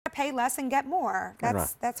pay less and get more.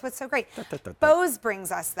 That's what's so great. Bose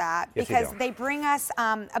brings us that because they bring us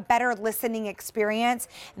a better listening experience.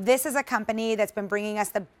 This is a company that's been bringing us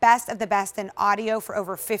the best of the best in audio for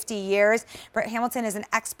over 50 years. Brett Hamilton is an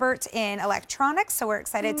expert in electronics, so we're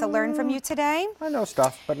excited to learn from you today. I know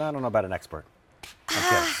stuff, but I don't know about an expert.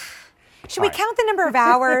 Should we count the number of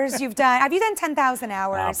hours you've done? Have you done 10,000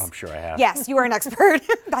 hours? I'm sure I have. Yes, you are an expert.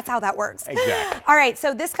 That's how that works. Exactly. All right,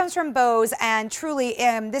 so this comes from Bose, and truly,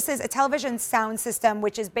 this is a television sound system,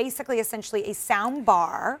 which is basically essentially a sound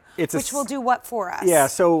bar, which will do what for us? Yeah,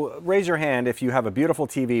 so raise your hand if you have a beautiful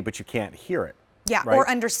TV, but you can't hear it. Yeah, right? Or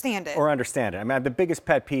understand it. Or understand it. I mean, the biggest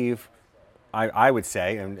pet peeve, I would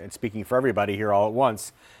say, and speaking for everybody here all at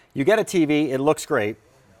once, you get a TV, it looks great,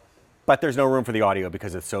 but there's no room for the audio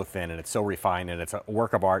because it's so thin and it's so refined and it's a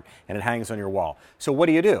work of art and it hangs on your wall. So what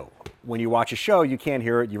do? When you watch a show, you can't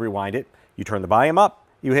hear it, you rewind it, you turn the volume up,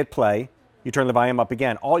 you hit play, you turn the volume up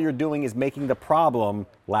again. All you're doing is making the problem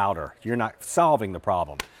louder. You're not solving the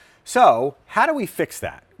problem. So how do we fix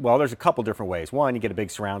that? Well, there's a couple different ways. One, you get a big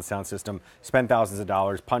surround sound system, spend thousands of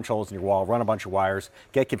dollars, punch holes in your wall, run a bunch of wires,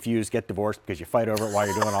 get confused, get divorced because you fight over it while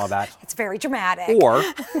you're doing all that. It's very dramatic.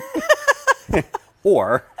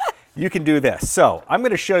 Or you can do this. So I'm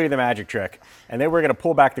going to show you the magic trick, and then we're going to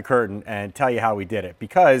pull back the curtain and tell you how we did it.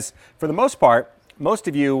 Because for the most part, most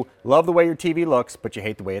of you love the way your TV looks, but you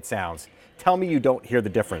hate the way it sounds. Tell me you don't hear the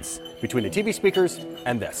difference between the TV speakers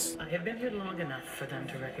and this. I have been here long enough for them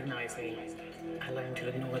to recognize me. I learned to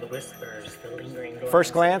ignore the whispers, the lingering doors.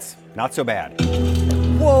 First glance, not so bad.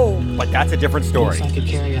 Whoa. But that's a different story. Yes, I could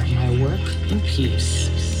carry out my work in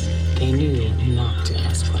peace. They knew not to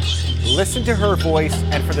ask questions. Listen to her voice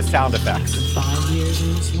and for the sound effects. After 5 years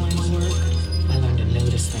in this line of work, I learned to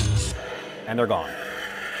notice things. And they're gone.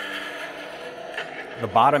 The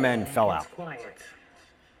bottom end fell out. It's quiet.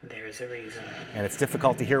 There's a reason. And it's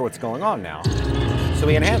difficult to hear what's going on now. So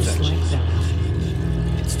we enhance it. Just like that.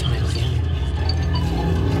 It's time again.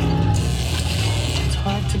 It's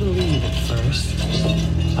hard to believe at first,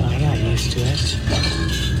 but I got used to it.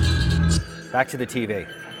 Back to the TV.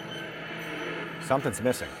 Something's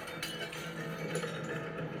missing.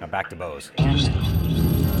 Now back to Bose. And now,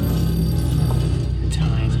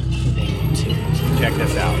 time they too. Check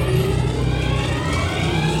this out.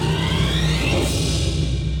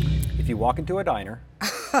 If you walk into a diner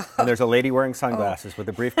and there's a lady wearing sunglasses with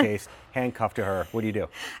a briefcase handcuffed to her, what do?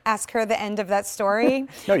 Ask her the end of that story.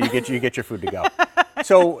 No, you get your food to go.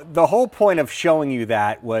 So the whole point of showing you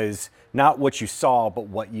that was not what you saw, but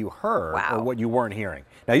what you heard or what you weren't hearing.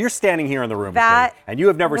 Now you're standing here in the room with me, and you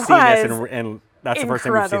have never seen this, and that's the first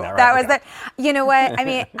time you've seen that, right? That was the, you know what? I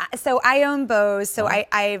mean, so I own Bose, so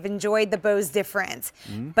I've enjoyed the Bose difference,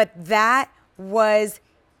 but that was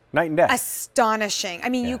night and day. Astonishing. I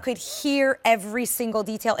mean, you could hear every single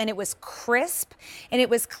detail, and it was crisp and it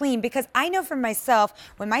was clean, because I know for myself,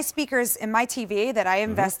 when my speakers in my TV that I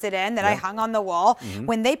invested in, that I hung on the wall,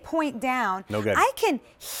 when they point down, I can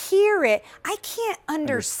hear it. I can't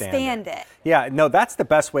understand it. Yeah, no, that's the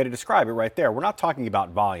best way to describe it right there. We're not talking about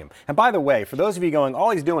volume. And by the way, for those of you going, all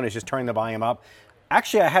he's doing is just turning the volume up,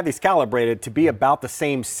 actually I had these calibrated to be about the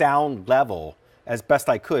same sound level as best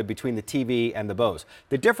I could between the TV and the Bose.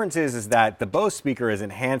 The difference is that the Bose speaker is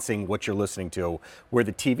enhancing what you're listening to, where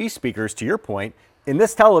the TV speakers, to your point, in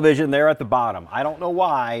this television, they're at the bottom. I don't know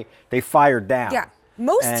why they fired down. Yeah,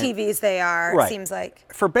 most TVs they are, it seems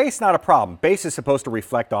like. For bass, not a problem. Bass is supposed to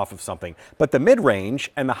reflect off of something. But the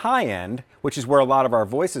mid-range and the high end, which is where a lot of our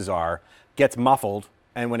voices are, gets muffled.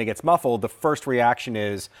 And when it gets muffled, the first reaction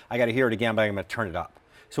is, I got to hear it again, but I'm going to turn it up.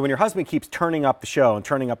 So when your husband keeps turning up the show,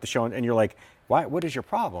 and you're like, why? What is your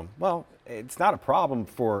problem? Well, it's not a problem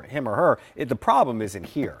for him or her. The problem is in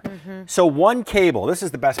here. So one cable, this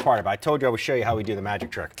is the best part of it. I told you I would show you how we do the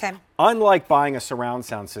magic trick. Okay. Unlike buying a surround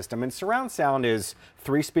sound system, and surround sound is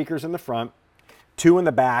 3 speakers in the front, 2 in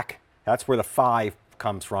the back, that's where the 5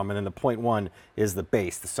 comes from, and then the 0.1 is the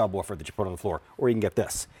bass, the subwoofer that you put on the floor, or you can get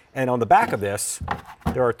this. And on the back of this,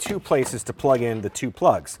 there are 2 places to plug in the 2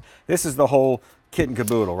 plugs. This is the whole kit and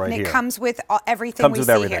caboodle right here. And it comes with everything we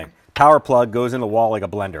see here. Power plug goes in the wall like a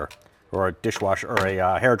blender or a dishwasher or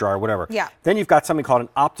a hairdryer, whatever. Yeah. Then you've got something called an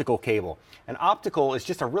optical cable. An optical is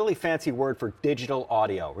just a really fancy word for digital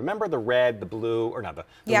audio. Remember the red, the blue, or not the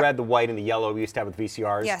red, the white, and the yellow we used to have with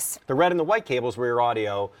VCRs? Yes. The red and the white cables were your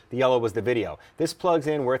audio. The yellow was the video. This plugs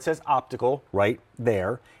in where it says optical right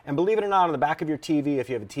there. And believe it or not, on the back of your TV, if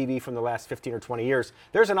you have a TV from the last 15 or 20 years,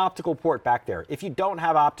 there's an optical port back there. If you don't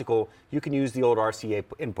have optical, you can use the old RCA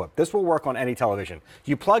input. This will work on any television.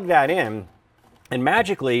 You plug that in, and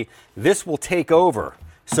magically, this will take over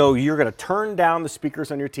So you're going to turn down the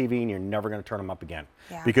speakers on your TV and you're never going to turn them up again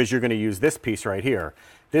because you're going to use this piece right here.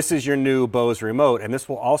 This is your new Bose remote, and this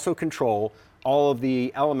will also control all of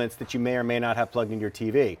the elements that you may or may not have plugged into your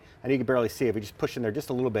TV. And you can barely see it. If you just push in there just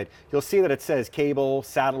a little bit, you'll see that it says cable,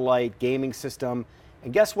 satellite, gaming system.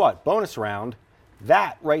 And guess what? Bonus round,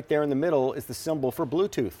 that right there in the middle is the symbol for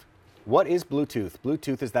Bluetooth. What is Bluetooth?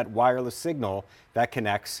 Bluetooth is that wireless signal that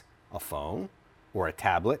connects a phone or a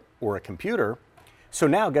tablet or a computer. So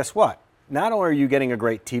now guess what? Not only are you getting a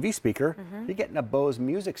great TV speaker, you're getting a Bose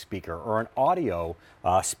music speaker or an audio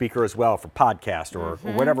speaker as well for podcast or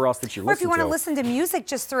whatever else that you listen to. Or if you want to listen to music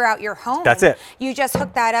just throughout your home. That's it. You just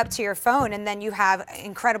hook that up to your phone and then you have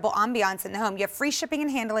incredible ambiance in the home. You have free shipping and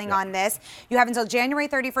handling on this. You have until January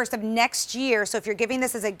 31st of next year. So if you're giving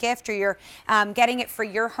this as a gift or you're getting it for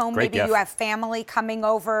your home, maybe you have family coming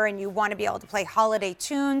over and you want to be able to play holiday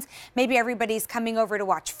tunes. Maybe everybody's coming over to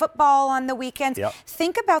watch football on the weekends.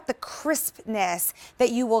 Think about the crispness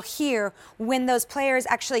that you will hear when those players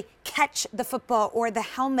actually catch the football or the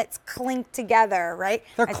helmets clink together, right?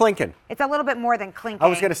 They're clinking. It's a little bit more than clinking. I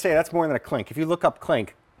was going to say, that's more than a clink. If you look up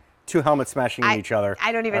clink, two helmets smashing into each other.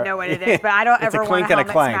 I don't even know what it is, but I don't ever want a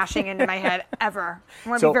helmet smashing into my head, ever. I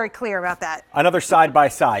want to be very clear about that. Another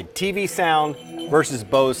side-by-side, TV sound versus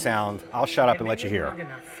Bose sound. I'll shut up and let you hear. Long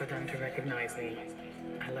enough for them to recognize me.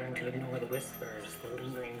 I learned to ignore the whispers, the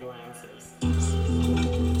lingering glances.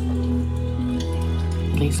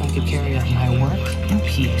 At least I could carry out my work in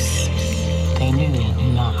peace. They knew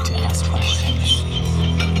not to ask questions.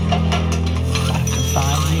 After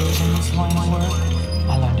 5 years in this line of work,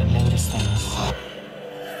 I learned to notice things.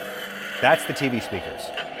 That's the TV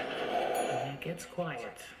speakers. When it gets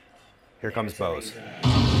quiet, Here comes Bose.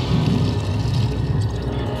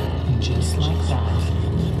 and just like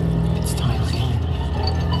that, it's time again.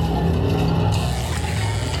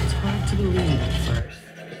 It's hard to believe at first.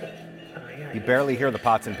 You barely hear the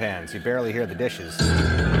pots and pans. You barely hear the dishes.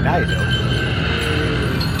 Now you do.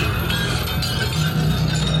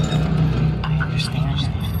 I understand.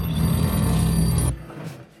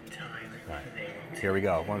 All right. Here we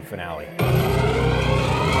go. One finale.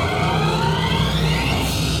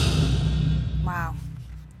 Wow.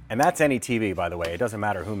 And that's any TV, by the way. It doesn't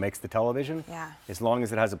matter who makes the television. Yeah. As long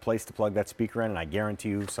as it has a place to plug that speaker in, and I guarantee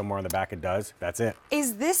you somewhere in the back it does, that's it.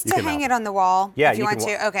 Is this You to can hang mount it on the wall? Yeah, if you want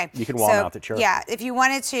to. Okay. You can wall mount it, sure. Yeah, if you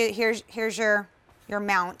wanted to, here's your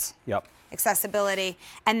mount. Yep. Accessibility,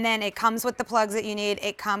 and then it comes with the plugs that you need.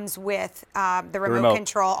 It comes with the remote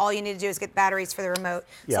control. All you need to do is get batteries for the remote.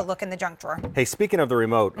 So look in the junk drawer. Hey, speaking of the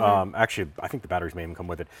remote, actually, I think the batteries may even come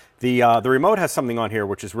with it. The remote has something on here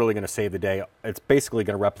which is really going to save the day. It's basically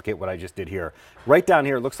going to replicate what I just did here. Right down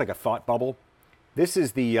here, it looks like a thought bubble. This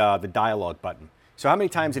is the dialogue button. So how many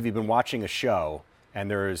times have you been watching a show and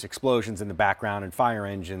there's explosions in the background and fire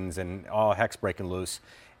engines and all heck's breaking loose,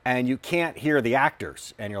 and you can't hear the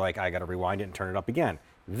actors, and you're like, I got to rewind it and turn it up again.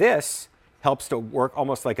 This helps to work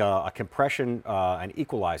almost like a compression, an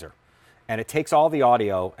equalizer. And it takes all the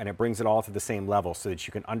audio and it brings it all to the same level so that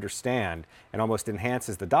you can understand and almost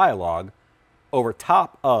enhances the dialogue over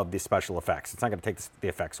top of the special effects. It's not going to take the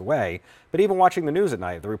effects away, but even watching the news at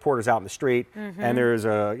night, the reporter's out in the street and there's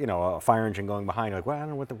a fire engine going behind. You're like, well, I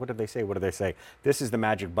don't know, what did they say? What did they say? This is the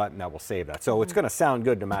magic button that will save that. So it's going to sound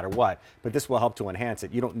good no matter what, but this will help to enhance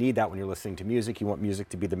it. You don't need that when you're listening to music. You want music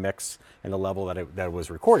to be the mix and the level that it was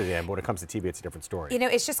recorded in, but when it comes to TV, it's a different story. You know,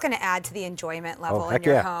 it's just going to add to the enjoyment level in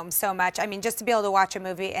your home so much. I mean, just to be able to watch a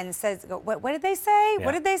movie and it says, what did they say?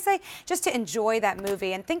 What did they say? Just to enjoy that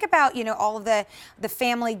movie and think about, all of the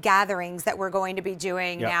family gatherings that we're going to be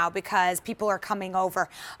doing now because people are coming over.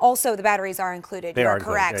 Also, the batteries are included. They You're are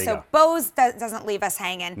correct. So Bose doesn't leave us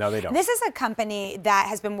hanging. No, they don't. This is a company that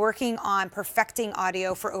has been working on perfecting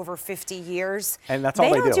audio for over 50 years. And that's all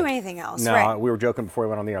they do. They don't do anything else. No, right. we were joking before we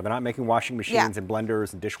went on the air. They're not making washing machines and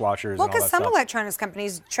blenders and dishwashers and all that because some stuff. electronics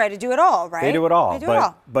companies try to do it all, right? They do it all. They do it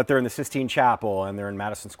all. But they're in the Sistine Chapel and they're in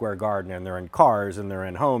Madison Square Garden and they're in cars and they're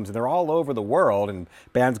in homes and they're all over the world, and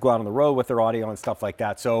bands go out on the road with their audio and stuff like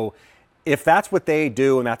that. So if that's what they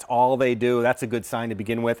do and that's all they do, that's a good sign to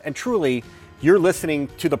begin with. And truly, you're listening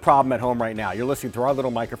to the problem at home right now. You're listening through our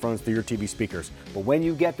little microphones through your TV speakers. But when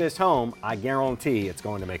you get this home, I guarantee it's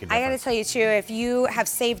going to make a difference. I got to tell you too, if you have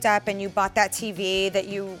saved up and you bought that TV that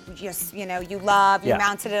you just, you love, you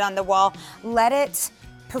mounted it on the wall, let it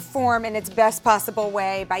perform in its best possible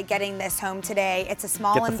way by getting this home today. It's a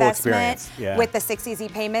small investment with the 6 easy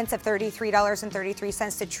payments of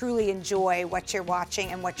 $33.33 to truly enjoy what you're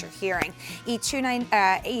watching and what you're hearing.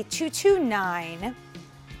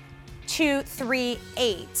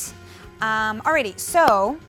 E229-238. Alrighty, so